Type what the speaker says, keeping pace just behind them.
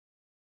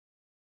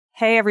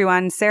Hey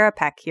everyone, Sarah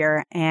Peck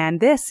here, and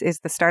this is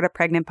the Startup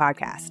Pregnant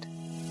Podcast.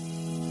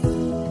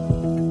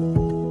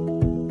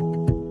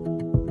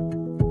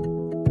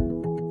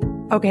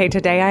 Okay,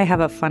 today I have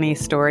a funny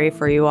story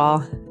for you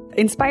all.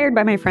 Inspired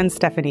by my friend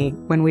Stephanie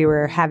when we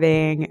were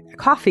having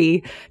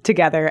coffee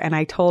together, and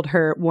I told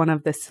her one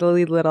of the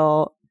silly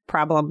little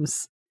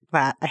problems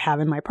that I have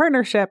in my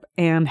partnership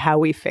and how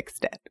we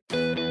fixed it.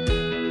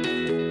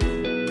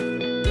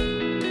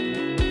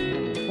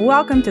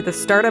 Welcome to the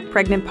Startup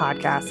Pregnant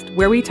Podcast,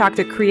 where we talk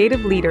to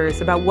creative leaders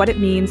about what it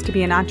means to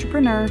be an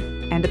entrepreneur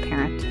and a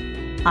parent.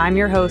 I'm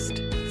your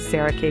host,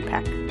 Sarah K.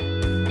 Peck.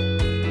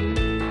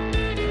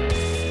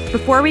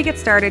 Before we get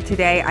started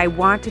today, I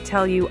want to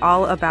tell you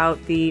all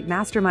about the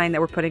mastermind that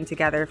we're putting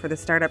together for the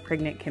Startup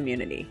Pregnant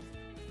community.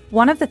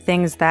 One of the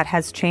things that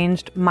has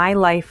changed my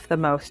life the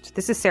most,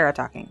 this is Sarah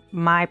talking,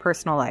 my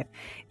personal life,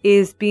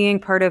 is being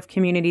part of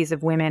communities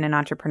of women and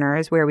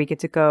entrepreneurs where we get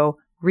to go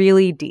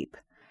really deep.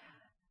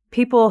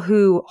 People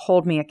who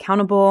hold me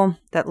accountable,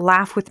 that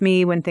laugh with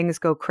me when things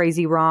go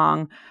crazy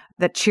wrong,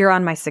 that cheer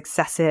on my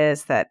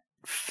successes, that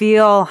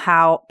feel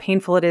how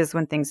painful it is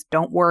when things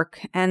don't work,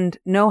 and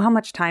know how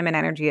much time and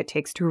energy it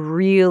takes to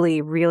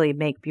really, really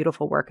make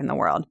beautiful work in the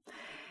world.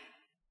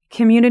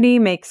 Community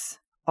makes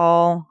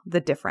all the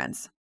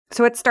difference.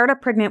 So at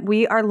Startup Pregnant,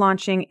 we are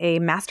launching a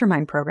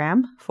mastermind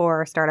program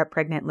for Startup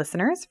Pregnant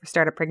listeners, for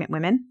Startup Pregnant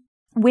women.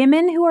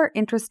 Women who are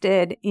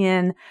interested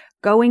in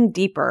going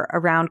deeper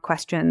around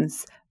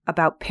questions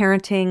about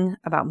parenting,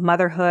 about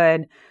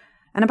motherhood,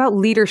 and about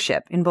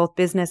leadership in both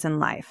business and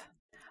life.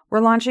 We're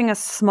launching a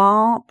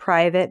small,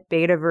 private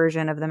beta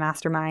version of the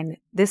mastermind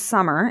this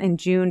summer in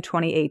June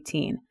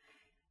 2018.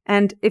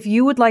 And if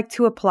you would like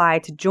to apply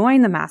to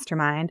join the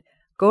mastermind,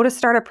 go to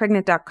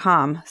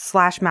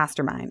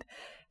startuppregnant.com/mastermind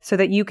so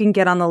that you can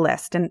get on the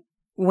list. And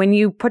when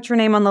you put your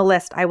name on the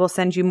list, I will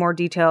send you more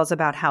details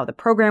about how the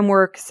program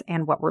works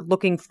and what we're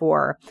looking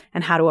for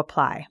and how to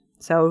apply.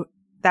 So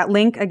that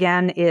link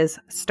again is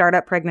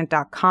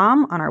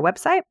startuppregnant.com on our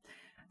website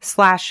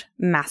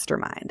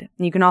 /mastermind.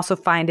 You can also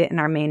find it in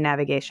our main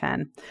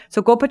navigation.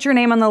 So go put your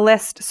name on the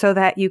list so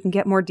that you can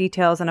get more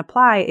details and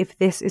apply if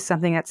this is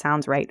something that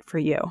sounds right for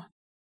you.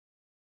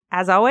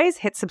 As always,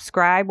 hit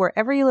subscribe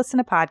wherever you listen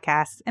to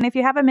podcasts. And if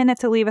you have a minute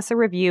to leave us a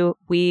review,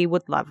 we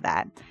would love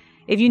that.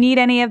 If you need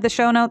any of the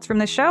show notes from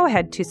the show,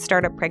 head to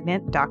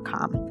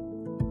startuppregnant.com.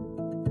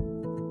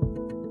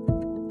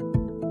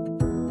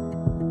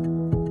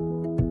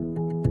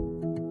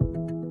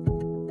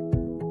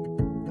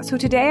 So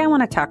today I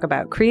want to talk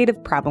about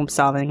creative problem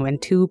solving when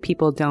two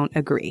people don't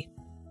agree.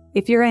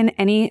 If you're in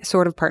any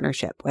sort of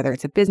partnership, whether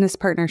it's a business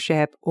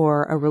partnership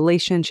or a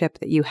relationship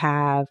that you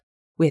have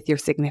with your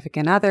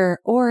significant other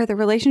or the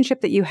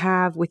relationship that you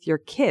have with your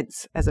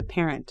kids as a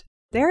parent,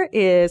 there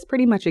is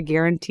pretty much a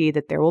guarantee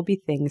that there will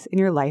be things in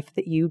your life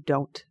that you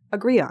don't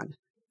agree on.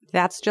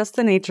 That's just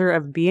the nature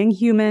of being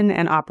human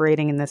and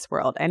operating in this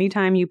world.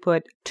 Anytime you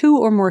put two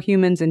or more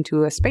humans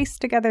into a space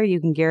together,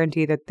 you can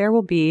guarantee that there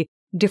will be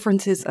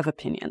differences of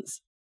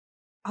opinions.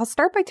 I'll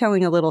start by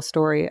telling a little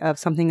story of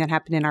something that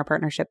happened in our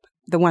partnership,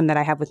 the one that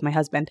I have with my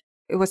husband.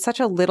 It was such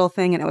a little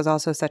thing and it was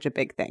also such a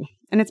big thing.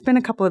 And it's been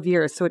a couple of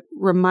years, so it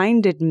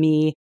reminded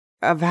me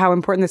of how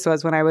important this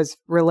was when I was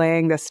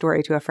relaying this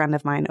story to a friend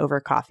of mine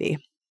over coffee.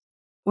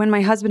 When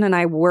my husband and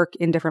I work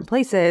in different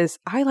places,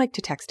 I like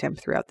to text him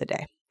throughout the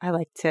day. I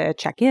like to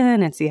check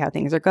in and see how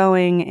things are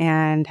going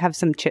and have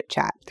some chit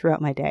chat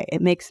throughout my day.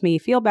 It makes me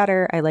feel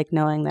better. I like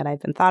knowing that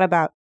I've been thought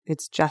about.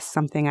 It's just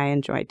something I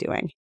enjoy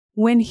doing.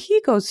 When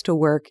he goes to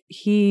work,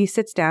 he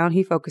sits down,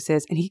 he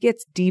focuses, and he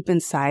gets deep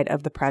inside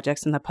of the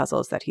projects and the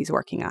puzzles that he's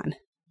working on.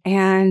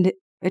 And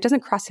it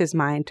doesn't cross his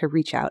mind to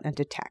reach out and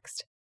to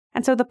text.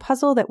 And so the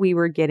puzzle that we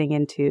were getting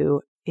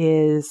into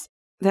is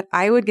that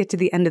I would get to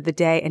the end of the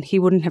day and he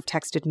wouldn't have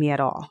texted me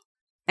at all.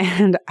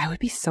 And I would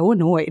be so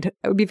annoyed.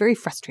 I would be very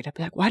frustrated. I'd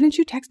be like, why didn't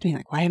you text me?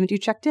 Like, why haven't you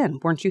checked in?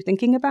 Weren't you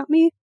thinking about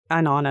me?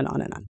 And on and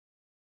on and on.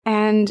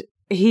 And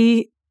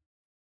he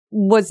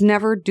was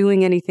never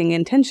doing anything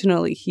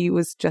intentionally. He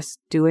was just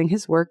doing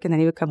his work, and then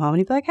he would come home and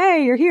he'd be like,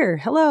 hey, you're here.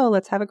 Hello,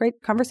 let's have a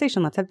great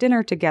conversation. Let's have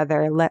dinner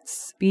together.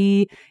 Let's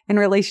be in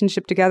a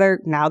relationship together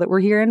now that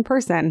we're here in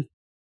person.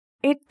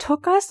 It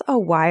took us a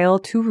while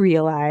to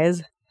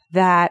realize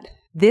that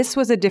this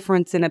was a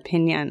difference in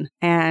opinion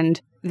and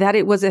that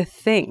it was a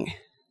thing.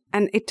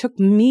 And it took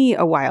me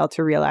a while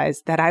to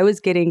realize that I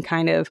was getting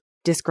kind of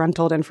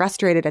disgruntled and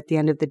frustrated at the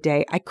end of the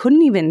day. I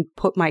couldn't even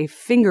put my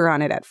finger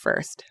on it at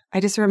first. I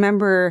just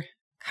remember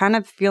kind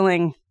of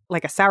feeling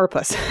like a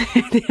sourpuss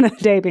at the end of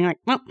the day, being like,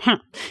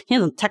 he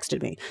hasn't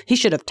texted me. He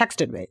should have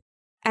texted me.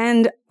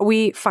 And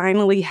we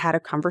finally had a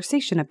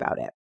conversation about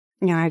it.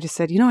 And I just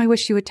said, I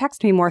wish you would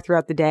text me more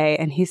throughout the day.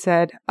 And he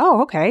said,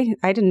 oh, okay.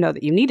 I didn't know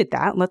that you needed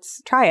that.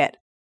 Let's try it.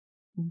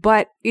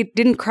 But it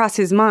didn't cross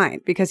his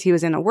mind because he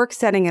was in a work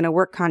setting and a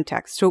work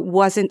context. So it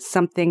wasn't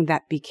something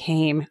that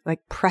became like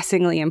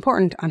pressingly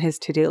important on his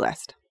to-do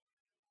list.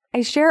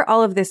 I share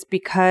all of this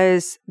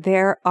because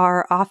there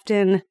are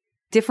often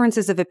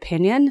differences of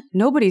opinion.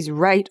 Nobody's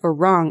right or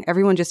wrong.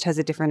 Everyone just has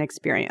a different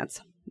experience.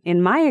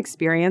 In my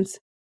experience,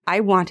 I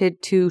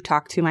wanted to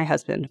talk to my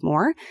husband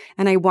more,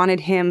 and I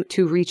wanted him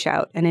to reach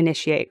out and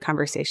initiate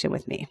conversation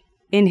with me.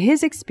 In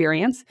his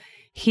experience,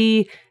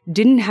 he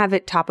didn't have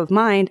it top of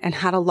mind and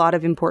had a lot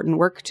of important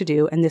work to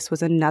do, and this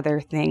was another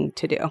thing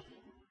to do.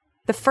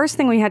 The first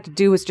thing we had to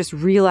do was just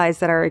realize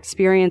that our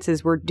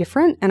experiences were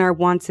different and our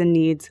wants and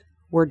needs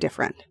were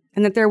different,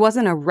 and that there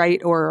wasn't a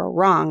right or a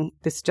wrong.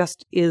 This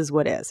just is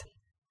what is.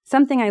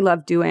 Something I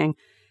love doing,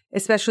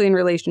 especially in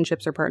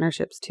relationships or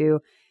partnerships too,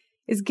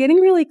 is getting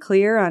really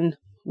clear on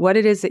what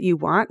it is that you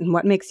want and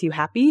what makes you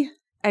happy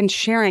and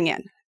sharing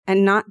it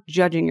and not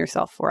judging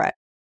yourself for it.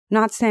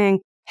 Not saying,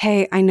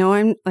 hey, I know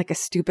I'm like a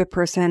stupid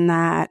person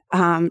that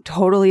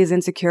totally is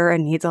insecure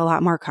and needs a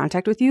lot more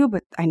contact with you,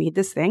 but I need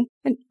this thing.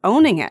 And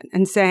owning it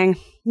and saying,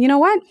 you know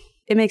what?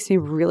 It makes me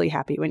really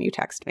happy when you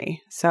text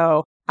me.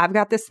 So I've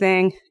got this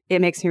thing.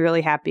 It makes me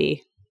really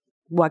happy.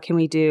 What can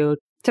we do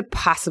to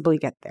possibly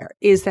get there?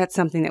 Is that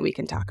something that we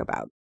can talk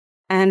about?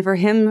 And for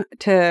him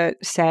to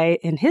say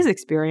in his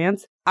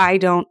experience, I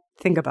don't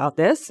think about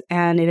this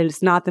and it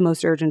is not the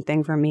most urgent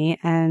thing for me.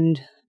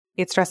 And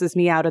it stresses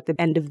me out at the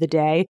end of the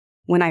day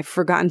when I've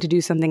forgotten to do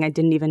something I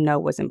didn't even know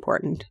was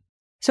important.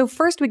 So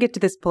first we get to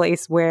this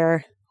place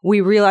where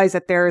we realize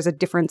that there is a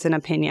difference in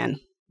opinion.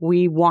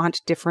 We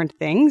want different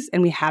things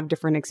and we have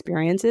different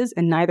experiences,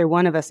 and neither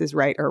one of us is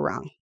right or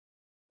wrong.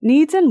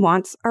 Needs and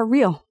wants are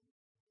real.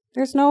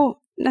 There's no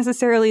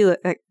necessarily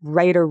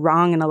right or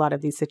wrong in a lot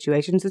of these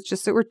situations. It's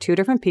just that we're two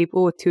different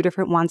people with two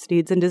different wants,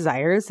 needs, and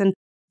desires. And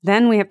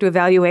then we have to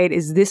evaluate,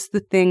 is this the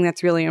thing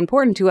that's really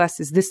important to us?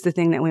 Is this the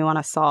thing that we want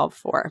to solve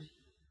for?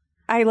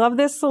 I love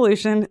this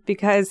solution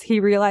because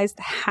he realized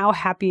how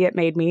happy it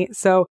made me.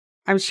 So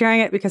I'm sharing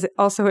it because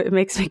it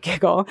makes me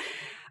giggle.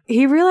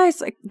 He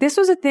realized this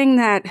was a thing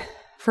that,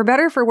 for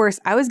better or for worse,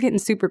 I was getting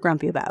super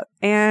grumpy about,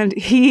 and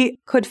he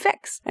could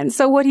fix. And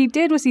so what he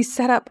did was he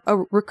set up a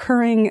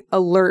recurring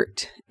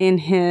alert in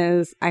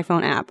his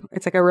iPhone app.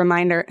 It's like a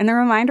reminder, and the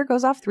reminder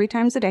goes off 3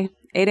 times a day,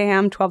 8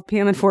 a.m., 12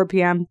 p.m., and 4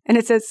 p.m. And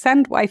it says,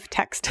 send wife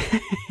text.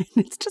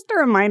 It's just a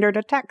reminder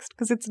to text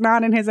because it's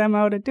not in his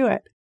MO to do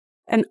it.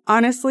 And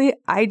honestly,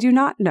 I do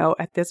not know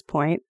at this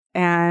point,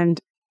 and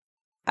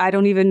I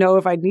don't even know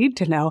if I need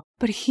to know,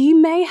 but he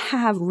may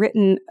have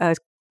written a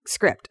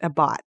script, a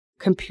bot,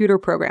 computer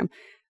program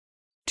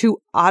to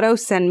auto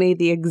send me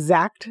the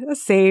exact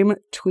same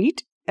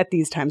tweet at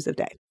these times of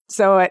day.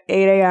 So at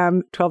 8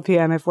 a.m., 12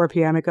 p.m., and 4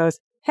 p.m., it goes,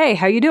 hey,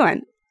 how you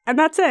doing? And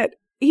that's it.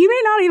 He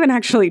may not even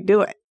actually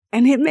do it.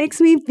 And it makes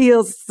me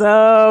feel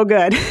so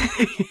good.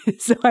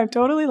 So I'm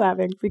totally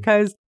laughing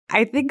because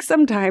I think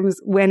sometimes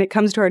when it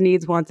comes to our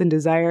needs, wants, and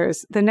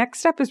desires, the next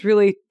step is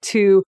really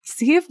to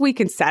see if we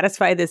can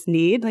satisfy this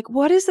need. Like,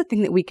 what is the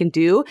thing that we can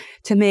do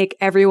to make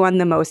everyone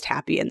the most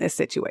happy in this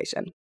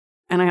situation?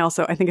 And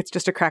I think it's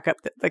just a crack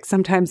up that like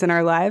sometimes in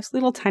our lives,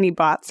 little tiny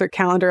bots or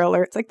calendar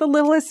alerts, like the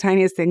littlest,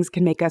 tiniest things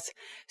can make us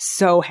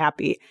so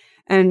happy.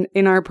 And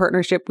in our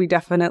partnership, we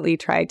definitely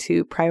try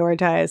to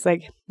prioritize,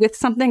 like with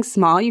something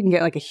small, you can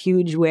get like a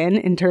huge win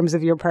in terms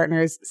of your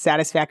partner's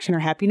satisfaction or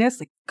happiness.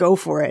 Like go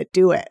for it,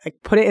 do it, like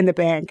put it in the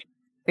bank.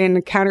 In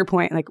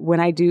counterpoint, like when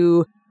I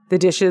do the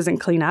dishes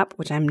and clean up,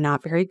 which I'm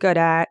not very good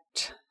at,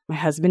 my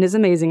husband is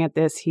amazing at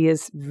this. He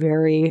is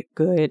very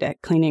good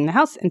at cleaning the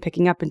house and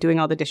picking up and doing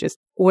all the dishes.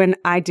 When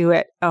I do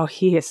it,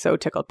 he is so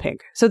tickled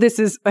pink. So this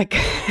is like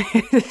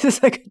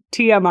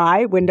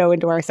TMI, window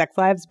into our sex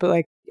lives, but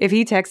like if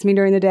he texts me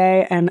during the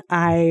day and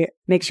I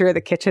make sure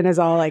the kitchen is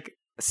all like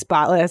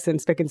spotless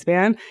and spick and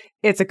span,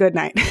 it's a good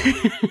night.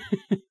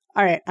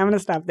 All right, I'm going to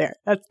stop there.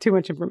 That's too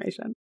much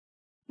information.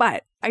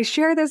 But I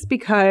share this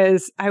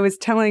because I was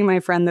telling my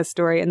friend this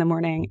story in the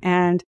morning,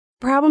 and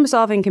problem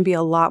solving can be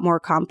a lot more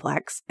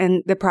complex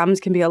and the problems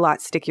can be a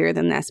lot stickier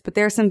than this. But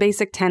there are some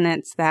basic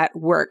tenets that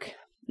work.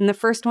 And the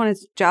first one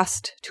is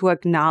just to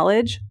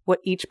acknowledge what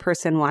each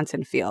person wants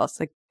and feels.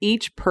 Like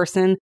each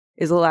person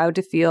is allowed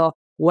to feel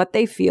what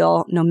they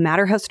feel, no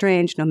matter how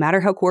strange, no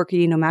matter how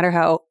quirky, no matter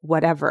how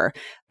whatever.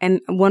 And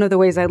one of the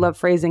ways I love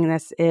phrasing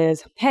this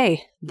is,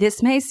 hey,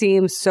 this may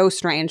seem so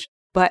strange,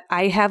 but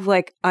I have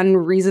like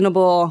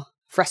unreasonable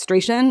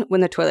frustration when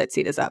the toilet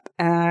seat is up.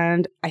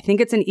 And I think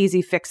it's an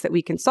easy fix that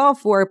we can solve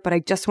for, but I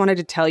just wanted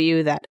to tell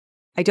you that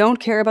I don't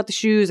care about the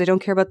shoes, I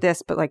don't care about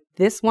this, but like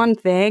this one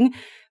thing,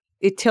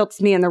 it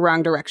tilts me in the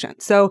wrong direction.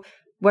 So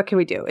what can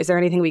we do? Is there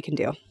anything we can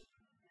do?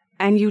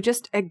 And you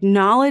just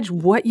acknowledge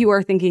what you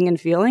are thinking and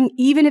feeling,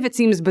 even if it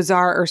seems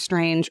bizarre or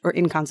strange or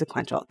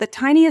inconsequential. The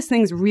tiniest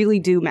things really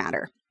do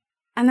matter.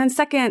 And then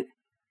second,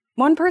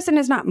 one person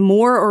is not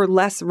more or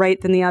less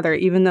right than the other,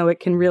 even though it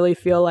can really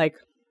feel like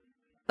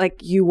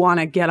you want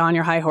to get on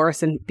your high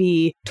horse and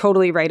be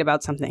totally right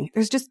about something.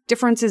 There's just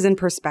differences in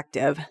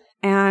perspective.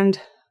 And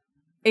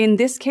in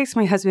this case,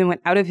 my husband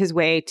went out of his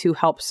way to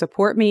help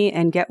support me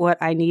and get what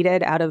I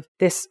needed out of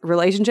this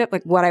relationship,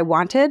 like what I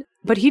wanted.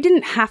 But he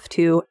didn't have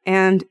to,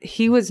 and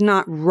he was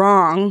not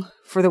wrong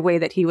for the way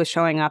that he was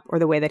showing up or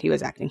the way that he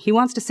was acting. He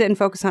wants to sit and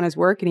focus on his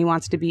work, and he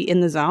wants to be in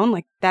the zone.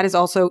 Like that is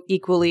also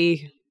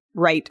equally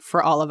right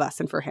for all of us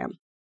and for him.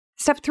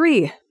 Step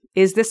 3.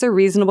 Is this a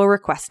reasonable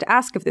request to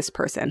ask of this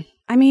person?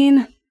 I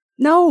mean,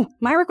 no,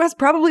 my request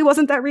probably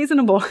wasn't that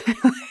reasonable.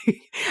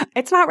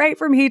 It's not right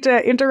for me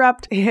to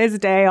interrupt his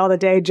day all the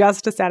day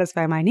just to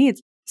satisfy my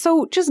needs.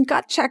 So just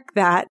gut check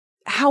that.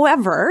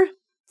 However,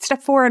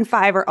 step 4 and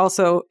 5 are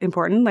also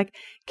important. Like,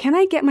 can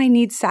I get my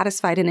needs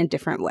satisfied in a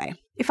different way?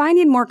 If I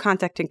need more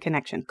contact and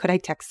connection, could I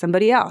text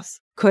somebody else?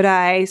 Could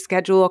I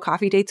schedule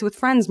coffee dates with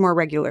friends more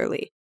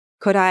regularly?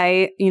 Could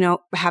I,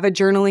 have a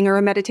journaling or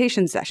a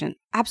meditation session?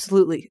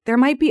 Absolutely. There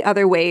might be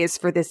other ways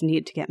for this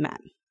need to get met.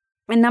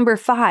 And number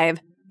 5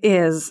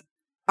 is,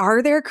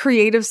 are there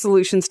creative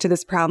solutions to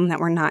this problem that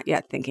we're not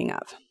yet thinking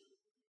of?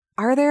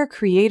 Are there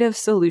creative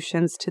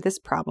solutions to this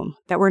problem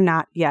that we're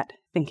not yet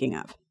thinking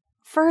of?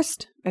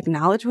 First,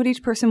 acknowledge what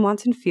each person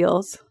wants and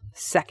feels.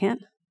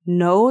 Second,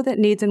 know that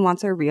needs and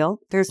wants are real.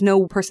 There's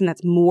no person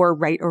that's more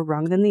right or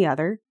wrong than the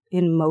other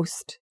in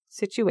most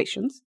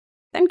situations.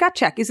 Then gut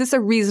check. Is this a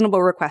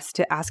reasonable request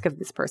to ask of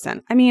this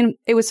person? I mean,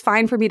 it was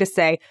fine for me to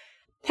say,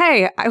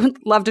 hey, I would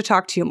love to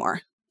talk to you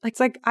more. It's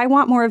like, I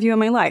want more of you in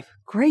my life.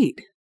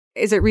 Great.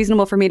 Is it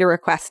reasonable for me to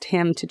request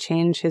him to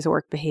change his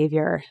work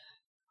behavior?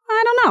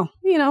 I don't know.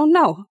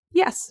 No.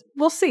 Yes,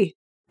 we'll see.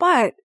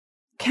 But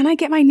can I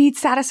get my needs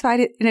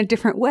satisfied in a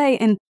different way?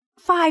 And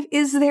 5,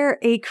 is there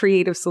a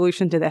creative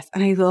solution to this?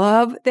 And I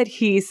love that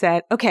he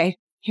said, okay,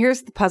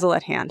 here's the puzzle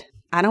at hand.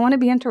 I don't want to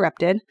be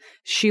interrupted.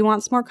 She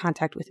wants more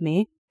contact with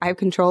me. I have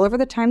control over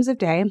the times of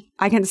day.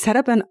 I can set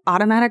up an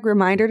automatic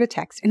reminder to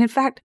text. And in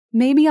fact,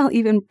 maybe I'll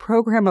even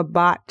program a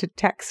bot to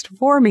text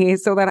for me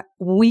so that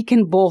we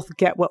can both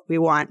get what we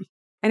want.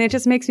 And it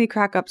just makes me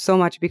crack up so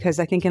much because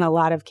I think in a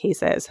lot of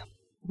cases,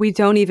 we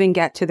don't even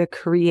get to the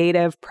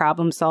creative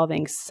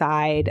problem-solving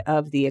side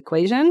of the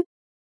equation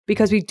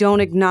because we don't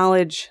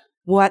acknowledge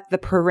what the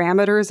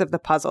parameters of the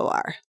puzzle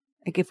are.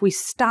 Like if we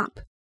stop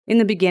in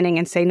the beginning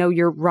and say, no,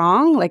 you're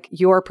wrong, like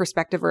your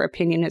perspective or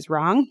opinion is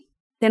wrong,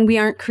 then we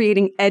aren't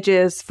creating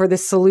edges for the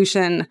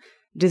solution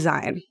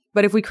design.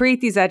 But if we create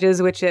these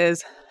edges, which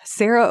is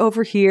Sarah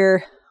over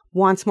here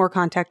wants more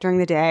contact during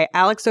the day,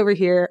 Alex over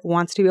here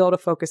wants to be able to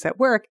focus at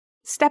work,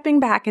 stepping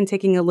back and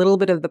taking a little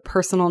bit of the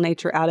personal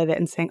nature out of it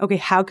and saying, okay,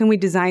 how can we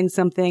design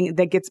something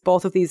that gets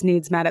both of these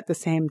needs met at the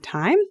same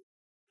time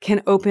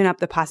can open up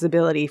the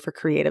possibility for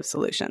creative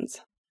solutions.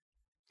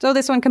 So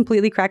this one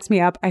completely cracks me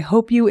up. I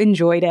hope you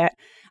enjoyed it.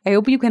 I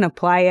hope you can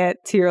apply it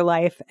to your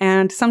life.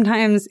 And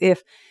sometimes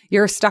if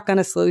you're stuck on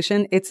a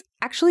solution, it's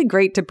actually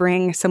great to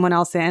bring someone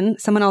else in,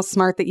 someone else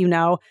smart that you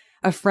know,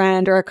 a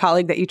friend or a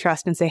colleague that you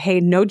trust and say, hey,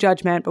 no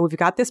judgment, but we've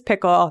got this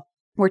pickle.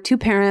 We're 2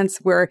 parents.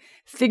 We're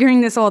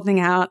figuring this whole thing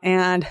out.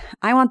 And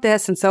I want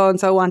this and so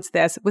wants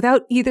this.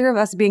 Without either of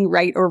us being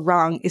right or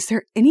wrong, is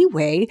there any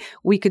way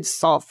we could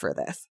solve for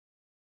this?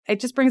 It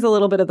just brings a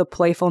little bit of the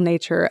playful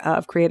nature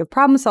of creative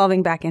problem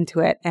solving back into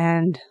it.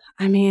 And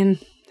I mean,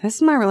 this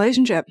is my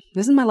relationship.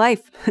 This is my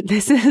life.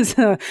 This is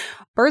a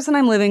person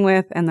I'm living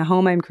with and the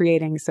home I'm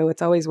creating. So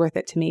it's always worth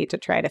it to me to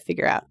try to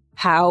figure out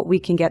how we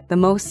can get the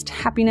most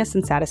happiness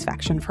and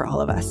satisfaction for all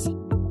of us.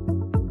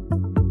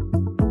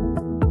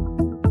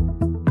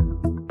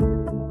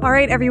 All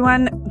right,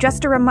 everyone,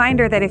 just a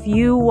reminder that if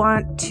you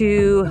want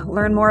to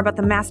learn more about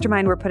the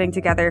mastermind we're putting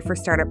together for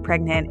Startup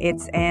Pregnant,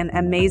 it's an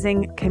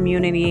amazing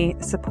community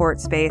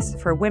support space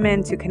for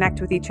women to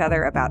connect with each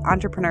other about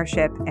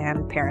entrepreneurship and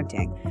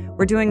parenting.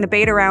 We're doing the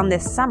beta round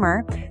this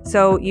summer,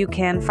 so you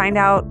can find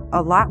out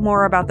a lot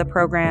more about the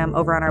program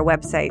over on our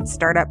website,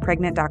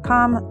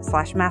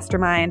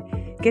 startuppregnant.com/mastermind.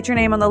 Get your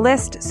name on the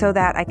list so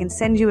that I can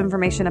send you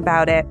information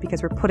about it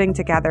because we're putting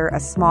together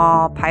a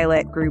small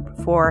pilot group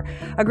for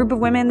a group of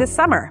women this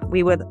summer.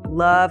 We would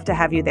love to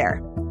have you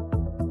there.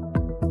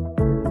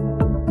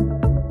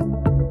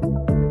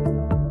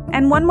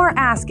 And one more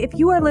ask, if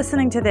you are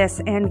listening to this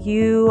and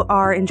you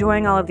are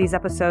enjoying all of these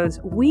episodes,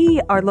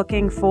 we are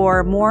looking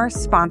for more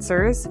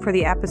sponsors for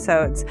the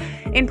episodes.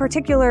 In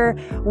particular,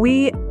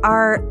 we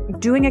are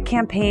doing a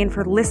campaign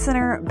for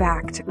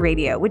listener-backed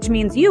radio, which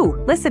means you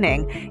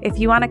listening. If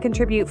you want to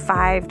contribute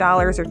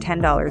 $5 or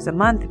 $10 a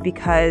month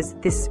because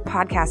this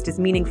podcast is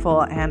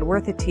meaningful and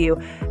worth it to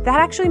you, that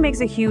actually makes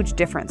a huge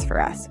difference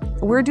for us.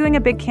 We're doing a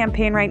big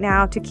campaign right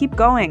now to keep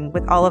going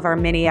with all of our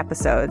mini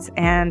episodes,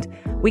 and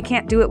we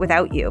can't do it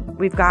without you.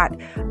 We've got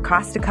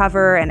costs to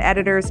cover and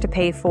editors to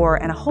pay for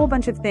and a whole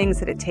bunch of things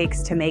that it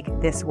takes to make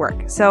this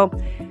work. So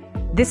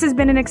this has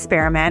been an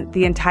experiment,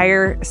 the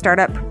entire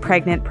Startup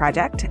Pregnant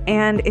project.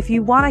 And if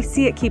you want to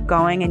see it keep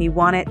going and you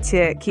want it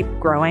to keep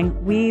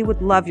growing, we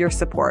would love your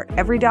support.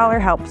 Every dollar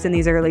helps in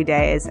these early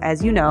days,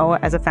 as you know,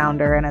 as a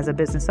founder and as a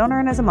business owner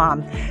and as a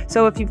mom.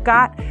 So if you've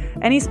got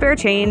any spare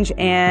change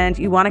and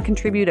you want to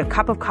contribute a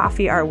cup of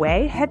coffee our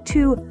way, head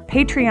to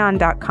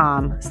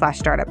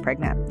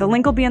patreon.com/startuppregnant. The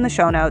link will be in the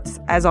show notes,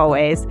 as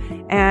always.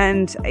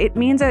 And it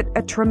means a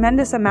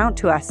tremendous amount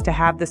to us to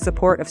have the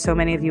support of so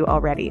many of you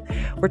already.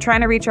 We're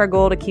trying to reach our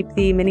goal to keep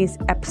the mini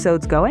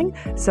episodes going.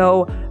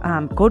 So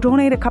go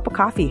donate a cup of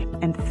coffee.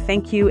 And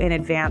thank you in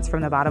advance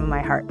from the bottom of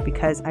my heart,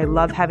 because I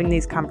love having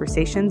these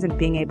conversations and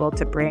being able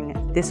to bring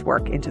this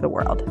work into the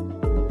world.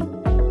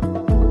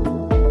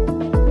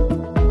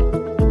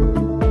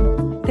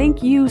 Thank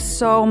Thank you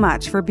so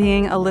much for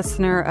being a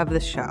listener of the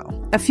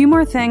show. A few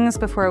more things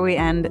before we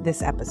end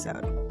this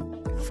episode.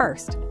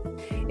 First,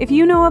 if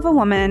you know of a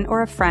woman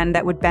or a friend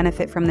that would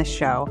benefit from this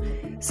show,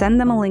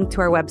 send them a link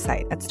to our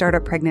website at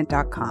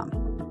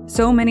startuppregnant.com.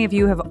 So many of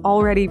you have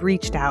already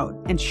reached out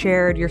and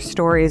shared your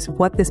stories,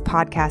 what this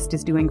podcast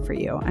is doing for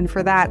you. And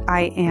for that,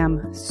 I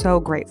am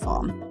so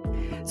grateful.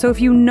 So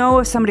if you know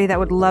of somebody that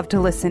would love to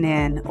listen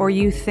in, or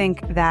you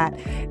think that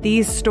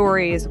these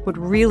stories would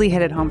really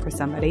hit it home for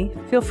somebody,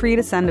 feel free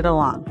to send it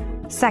along.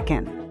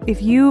 Second,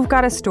 if you've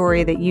got a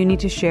story that you need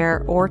to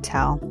share or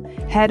tell,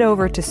 head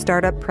over to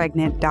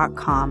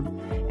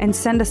startuppregnant.com and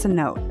send us a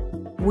note.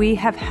 We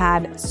have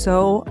had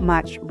so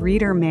much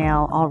reader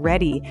mail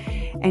already,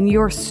 and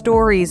your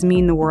stories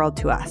mean the world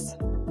to us.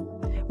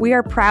 We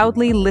are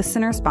proudly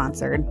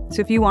listener-sponsored,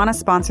 so if you want to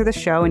sponsor the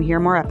show and hear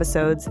more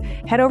episodes,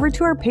 head over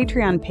to our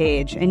Patreon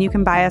page and you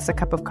can buy us a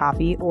cup of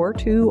coffee, or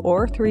 2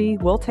 or 3.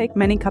 We'll take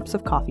many cups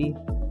of coffee.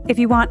 If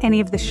you want any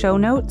of the show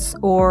notes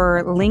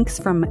or links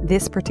from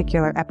this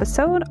particular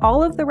episode,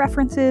 all of the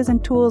references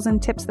and tools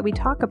and tips that we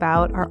talk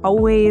about are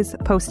always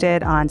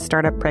posted on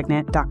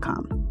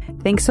startuppregnant.com.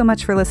 Thanks so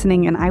much for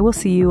listening, and I will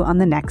see you on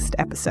the next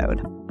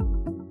episode.